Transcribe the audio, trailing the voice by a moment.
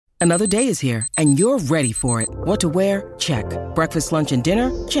Another day is here, and you're ready for it. What to wear? Check. Breakfast, lunch, and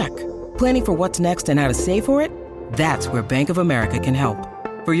dinner? Check. Planning for what's next and how to save for it? That's where Bank of America can help.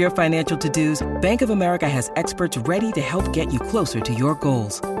 For your financial to-dos, Bank of America has experts ready to help get you closer to your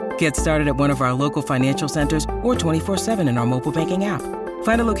goals. Get started at one of our local financial centers or 24/7 in our mobile banking app.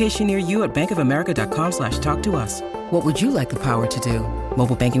 Find a location near you at bankofamerica.com/talktous. What would you like the power to do?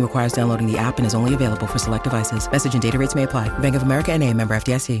 Mobile banking requires downloading the app and is only available for select devices. Message and data rates may apply. Bank of America N.A., member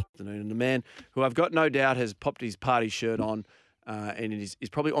FDIC. And the man who I've got no doubt has popped his party shirt on and is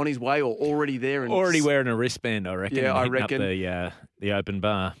probably on his way or already there. And already wearing a wristband, I reckon. Yeah, I reckon. reckon. Up the open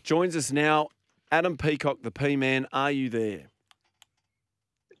bar. Joins us now, Adam Peacock, the P-Man. Are you there?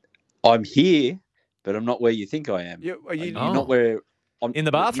 I'm here, but I'm not where you think I am. Are you You're not where I'm in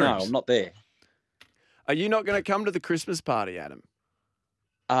the bathrooms? No, I'm not there. Are you not going to come to the Christmas party, Adam?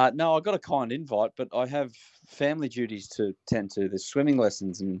 No, I got a kind invite, but I have family duties to tend to. There's swimming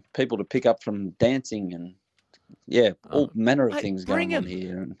lessons and people to pick up from dancing and all manner of things going on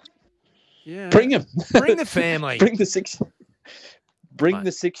here. And bring them. Bring the family. Bring the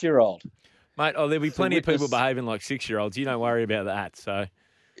 6-year-old. Mate, there'll be plenty of people behaving like 6-year-olds. You don't worry about that. So.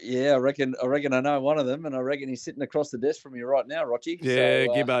 Yeah, I reckon I know one of them, and I reckon he's sitting across the desk from you right now, Rochi. Yeah,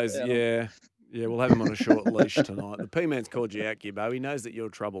 so, Gibbo's. Yeah, we'll have him on a short leash tonight. The P-Man's called you out, Gibbo. He knows that you're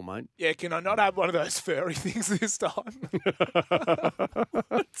trouble, mate. Yeah, can I not have one of those furry things this time?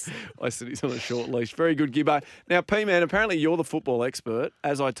 I said he's on a short leash. Very good, Gibbo. Now, P-Man, apparently you're the football expert.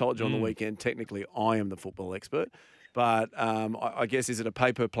 As I told you on the weekend, technically I am the football expert. But I guess, is it a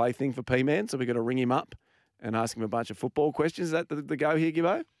pay-per-play thing for P-Man? So we've got to ring him up and ask him a bunch of football questions. Is that the go here,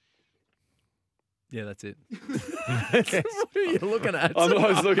 Gibbo? Yeah, that's it. What are you looking at? I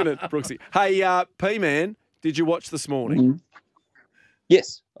was looking at Brooksy. Hey, P-Man, did you watch this morning? Mm-hmm.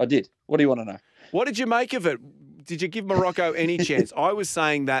 Yes, I did. What do you want to know? What did you make of it? Did you give Morocco any chance? I was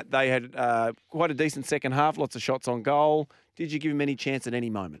saying that they had quite a decent second half, lots of shots on goal. Did you give him any chance at any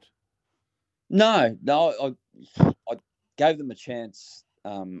moment? No. I gave them a chance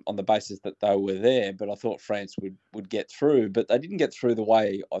on the basis that they were there, but I thought France would get through, but they didn't get through the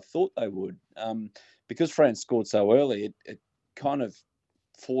way I thought they would. Because France scored so early, it kind of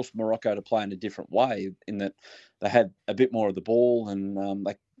forced Morocco to play in a different way, in that they had a bit more of the ball and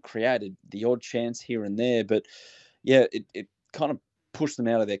they created the odd chance here and there, but it kind of pushed them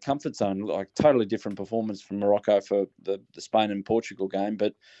out of their comfort zone. Like, totally different performance from Morocco for the Spain and Portugal game,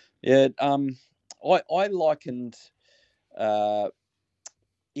 but I likened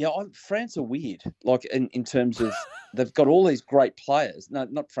France are weird. Like in terms of they've got all these great players. No,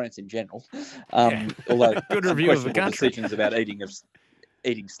 not France in general. Although good review of the country. Decisions about eating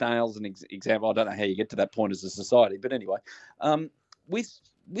snails, an example. I don't know how you get to that point as a society, but anyway, with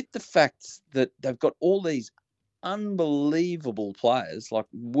the fact that they've got all these unbelievable players, like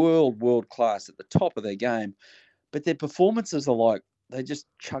world class at the top of their game, but their performances are like they just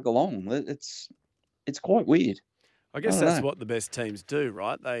chug along. It's quite weird. I guess that's what the best teams do,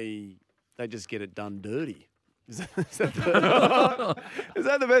 right? They just get it done dirty. Is that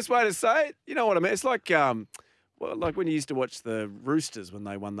the best way to say it? You know what I mean? It's like like when you used to watch the Roosters when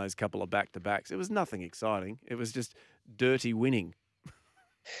they won those couple of back-to-backs. It was nothing exciting. It was just dirty winning.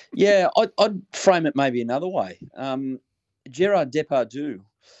 Yeah, I'd frame it maybe another way. Gerard Depardieu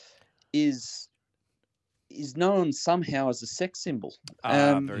is known somehow as a sex symbol.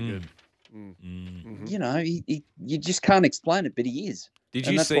 Very good. Mm-hmm. You know, you just can't explain it, but he is. Did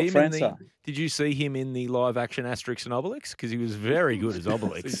you see him in the live action Asterix and Obelix? Because he was very good as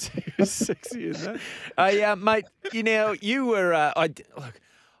Obelix. He was sexy as that. Mate. You were.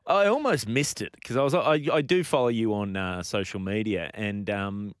 I almost missed it because I do follow you on social media,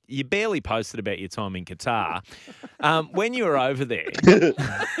 and you barely posted about your time in Qatar. When you were over there,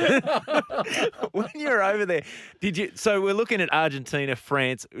 did you? So we're looking at Argentina,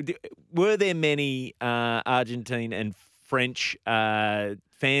 France. Were there many Argentine and French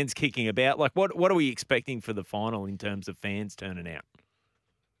fans kicking about? Like, what are we expecting for the final in terms of fans turning out?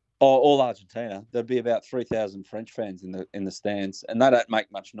 All Argentina. There'd be about 3,000 French fans in the stands, and they don't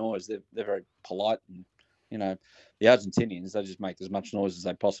make much noise. They're very polite, and the Argentinians, they just make as much noise as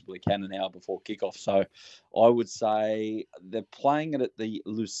they possibly can an hour before kickoff. So, I would say they're playing it at the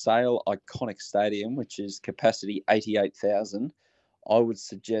Lusail Iconic Stadium, which is capacity 88,000. I would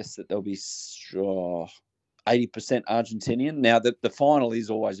suggest that there'll be 80% Argentinian. Now, the final is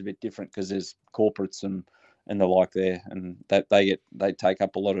always a bit different because there's corporates and the like there, and that they take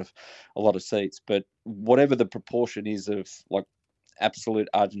up a lot of seats. But whatever the proportion is of like absolute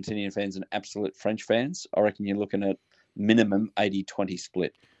Argentinian fans and absolute French fans, I reckon you're looking at minimum 80-20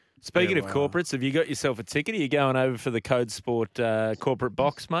 split. Speaking Yeah, of wow. corporates, have you got yourself a ticket? Are you going over for the Code Sport corporate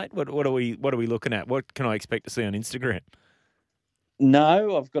box, mate? What are we looking at? What can I expect to see on Instagram?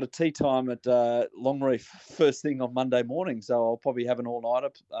 No, I've got a tea time at Longreef first thing on Monday morning, so I'll probably have an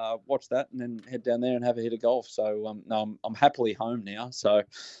all-nighter, watch that, and then head down there and have a hit of golf. So no, I'm happily home now. So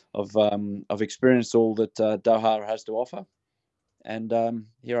I've experienced all that Doha has to offer, and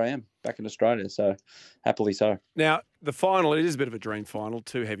here I am back in Australia. So happily so. Now, the final, it is a bit of a dream final,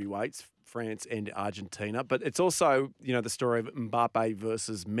 two heavyweights, France and Argentina, but it's also, the story of Mbappe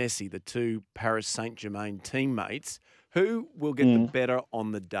versus Messi, the two Paris Saint-Germain teammates. Who will get the better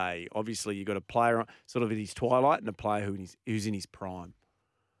on the day? Obviously, you've got a player sort of in his twilight and a player who's in his prime.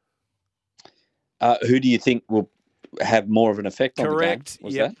 Who do you think will have more of an effect on the game? Correct.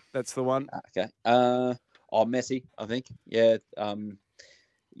 Yep, that's the one. Okay. Messi, I think. Yeah.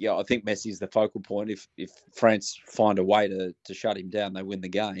 I think Messi's the focal point. If France find a way to shut him down, they win the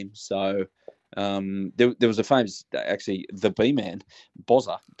game. So there was a famous, actually, the B-man,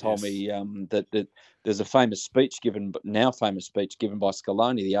 Bozza, told me that there's a famous speech given by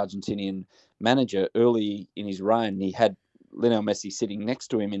Scaloni, the Argentinian manager, early in his reign. He had Lionel Messi sitting next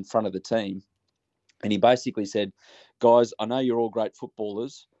to him in front of the team. And he basically said, guys, I know you're all great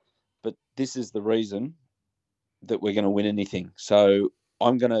footballers, but this is the reason that we're going to win anything. So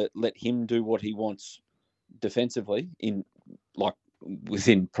I'm going to let him do what he wants defensively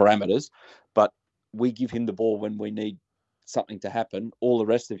within parameters, but we give him the ball when we need something to happen. All the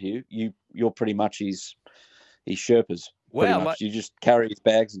rest of you're pretty much his Sherpas. Wow, you just carry his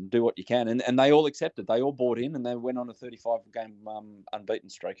bags and do what you can, and they all accepted. They all bought in, and they went on a 35-game unbeaten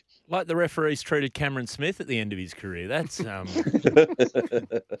streak. Like the referees treated Cameron Smith at the end of his career. That's that's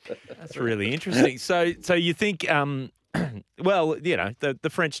really interesting. So you think, well, the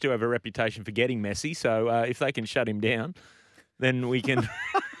French do have a reputation for getting Messi. So if they can shut him down, then we can.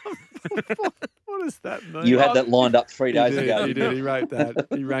 What does that mean? You had that lined up 3 days ago. He did. He wrote that.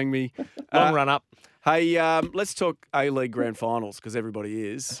 He rang me. Long run up. Hey, let's talk A-League Grand Finals because everybody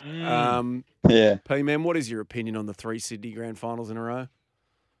is. Yeah. P-Man, what is your opinion on the 3 Sydney Grand Finals in a row?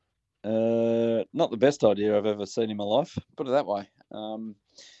 Not the best idea I've ever seen in my life. Put it that way.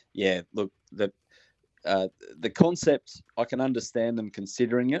 Look, the concept, I can understand them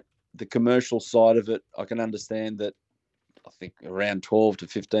considering it. The commercial side of it, I can understand that. I think around 12 to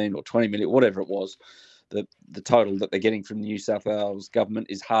 15 or 20 million, whatever it was, the total that they're getting from the New South Wales government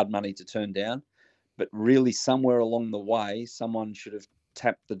is hard money to turn down. But really, somewhere along the way, someone should have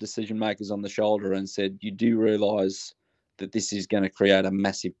tapped the decision makers on the shoulder and said, you do realise that this is going to create a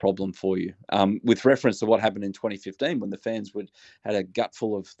massive problem for you. With reference to what happened in 2015 when the fans had a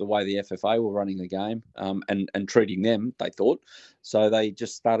gutful of the way the FFA were running the game and treating them, they thought. So they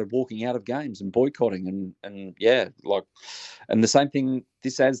just started walking out of games and boycotting and the same thing,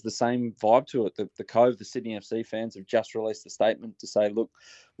 this adds the same vibe to it. The Cove, the Sydney FC fans have just released a statement to say, look,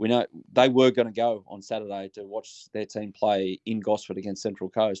 we know they were going to go on Saturday to watch their team play in Gosford against Central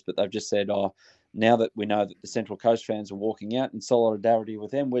Coast, but they've just said, now that we know that the Central Coast fans are walking out in solidarity with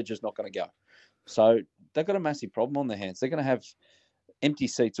them, we're just not going to go. So they've got a massive problem on their hands. They're going to have empty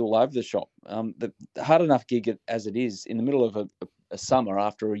seats all over the shop. The hard enough gig as it is in the middle of a summer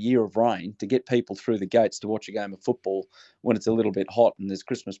after a year of rain to get people through the gates to watch a game of football when it's a little bit hot and there's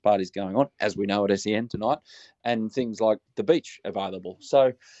Christmas parties going on, as we know at SEN tonight, and things like the beach available.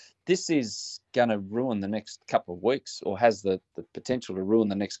 So this is going to ruin the next couple of weeks, or has the potential to ruin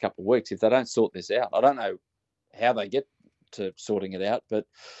the next couple of weeks if they don't sort this out. I don't know how they get to sorting it out, but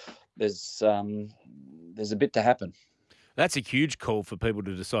there's a bit to happen. That's a huge call for people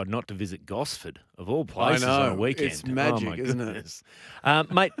to decide not to visit Gosford, of all places, on a weekend. It's magic, my isn't goodness.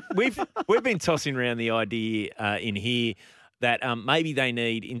 Mate, we've been tossing around the idea in here that maybe they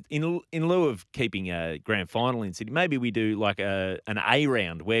need, in lieu of keeping a grand final in Sydney, maybe we do like an A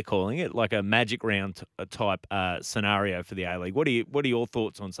round, we're calling it, like a magic round type scenario for the A-League. What are your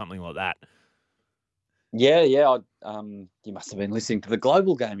thoughts on something like that? Yeah. You must have been listening to the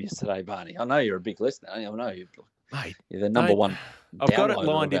Global game yesterday, Barney. I know you're a big listener. I know you're the number one. I've got it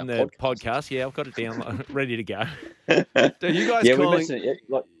lined in the podcast. Yeah, I've got it down, ready to go. Are you guys calling?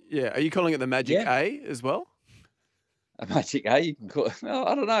 Are you calling it the Magic A as well? A Magic A, you can call it. Well,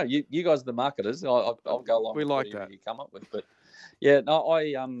 I don't know. You guys are the marketers. I'll go along. We with like whatever that. you come up with, but yeah, no,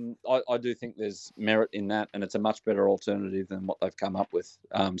 I do think there's merit in that, and it's a much better alternative than what they've come up with.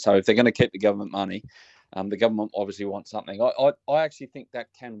 So if they're going to keep the government money, the government obviously wants something. I actually think that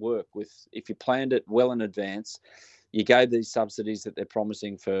can work if you planned it well in advance. You gave these subsidies that they're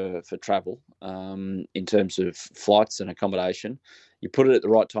promising for travel in terms of flights and accommodation. You put it at the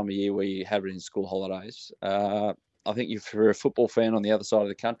right time of year where you have it in school holidays. I think if you're a football fan on the other side of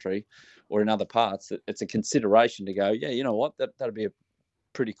the country or in other parts, it's a consideration to go, yeah, you know what, that'd be a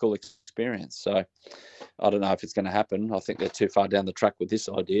pretty cool experience. So I don't know if it's going to happen. I think they're too far down the track with this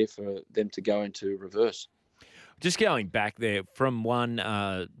idea for them to go into reverse. Just going back there from one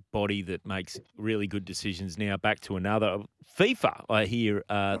body that makes really good decisions now back to another. FIFA, I hear,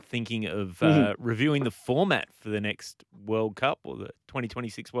 thinking of reviewing the format for the next World Cup or the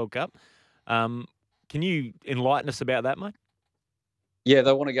 2026 World Cup. Can you enlighten us about that, mate? Yeah,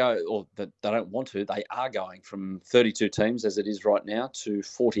 they want to go, or they don't want to. They are going from 32 teams as it is right now to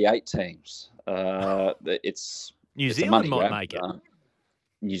 48 teams. It's New it's Zealand might make it.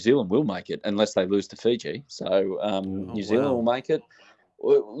 New Zealand will make it unless they lose to Fiji. So New Zealand will make it.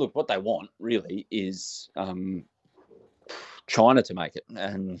 Look, what they want really is China to make it,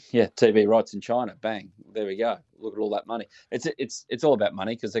 and yeah, TV rights in China. Bang, there we go. Look at all that money. It's all about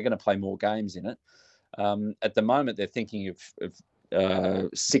money because they're going to play more games in it. At the moment, they're thinking of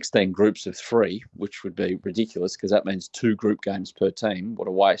 16 groups of 3, which would be ridiculous because that means 2 group games per team. What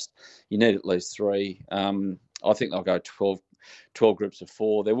a waste. You need at least 3. I think they'll go 12 groups of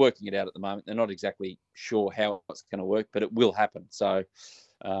 4. They're working it out at the moment. They're not exactly sure how it's going to work, but it will happen. So,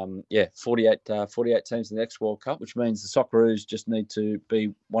 48 teams in the next World Cup, which means the Socceroos just need to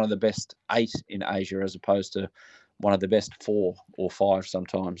be one of the best 8 in Asia as opposed to one of the best 4 or 5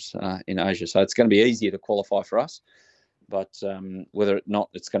 sometimes in Asia. So it's going to be easier to qualify for us. But whether or not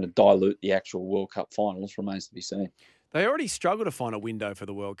it's going to dilute the actual World Cup finals remains to be seen. They already struggle to find a window for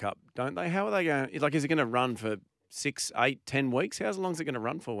the World Cup, don't they? How are they going? Like, is it going to run for 6, 8, 10 weeks? How long is it going to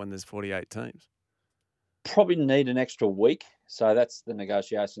run for when there's 48 teams? Probably need an extra week. So that's the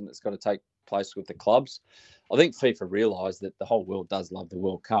negotiation that's got to take place with the clubs. I think FIFA realised that the whole world does love the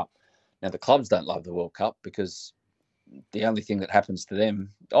World Cup. Now, the clubs don't love the World Cup because the only thing that happens to them,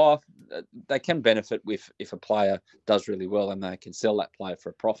 they can benefit if a player does really well and they can sell that player for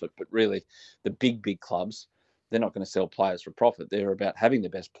a profit. But really, the big clubs, they're not going to sell players for profit. They're about having the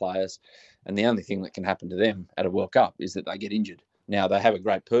best players. And the only thing that can happen to them at a World Cup is that they get injured. Now, they have a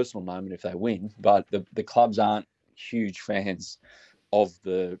great personal moment if they win, but the clubs aren't huge fans of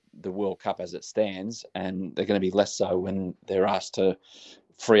the World Cup as it stands, and they're going to be less so when they're asked to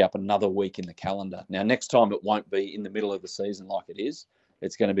free up another week in the calendar. Now, next time it won't be in the middle of the season like it is.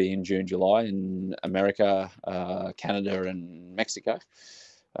 It's going to be in June, July in America, Canada and Mexico.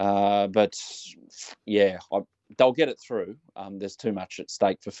 But, yeah, they'll get it through. There's too much at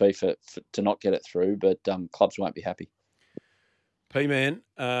stake for FIFA to not get it through, but clubs won't be happy. P-Man,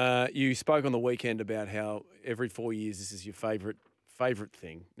 you spoke on the weekend about how every 4 years this is your favourite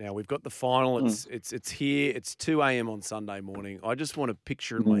thing. Now we've got the final. It's here. It's 2 a.m. on Sunday morning. I just want to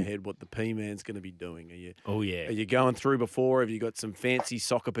picture in my head what the P-Man's going to be doing. Are you going through before? Have you got some fancy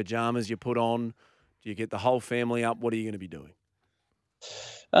soccer pajamas you put on? Do you get the whole family up? What are you going to be doing?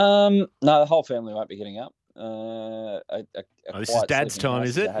 No, the whole family won't be getting up. This is Dad's time,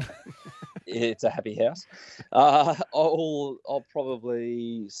 is it? It's a happy house. I'll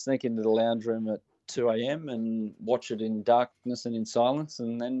probably sneak into the lounge room at 2 a.m. and watch it in darkness and in silence,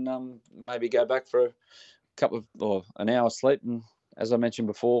 and then maybe go back for an hour sleep. And as I mentioned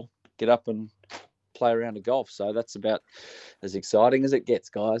before, get up and play a round of golf. So that's about as exciting as it gets,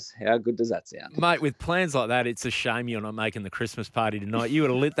 guys. How good does that sound? Mate, with plans like that, it's a shame you're not making the Christmas party tonight. You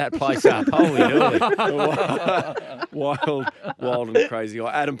would have lit that place up. Holy dooly. Wild and crazy.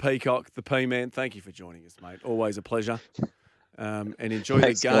 Adam Peacock, the P-Man, thank you for joining us, mate. Always a pleasure. And enjoy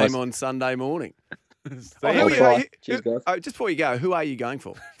the game guys. On Sunday morning. Cheers, guys. Just before you go, who are you going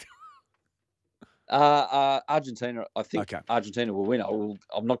for? Argentina. I think Argentina will win.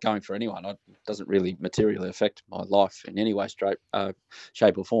 I'm not going for anyone. It doesn't really materially affect my life in any way,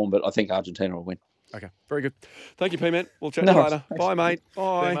 shape or form, but I think Argentina will win. Okay, very good. Thank you, P-Man. We'll chat to you later. Thanks. Bye, mate.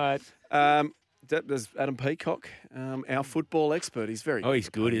 Bye. Yeah, mate. There's Adam Peacock, our football expert. He's very good. Oh, he's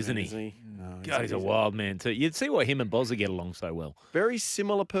good, isn't he? No, God, he's a wild man too. You'd see why him and Bozza get along so well. Very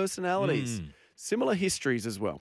similar personalities, similar histories as well.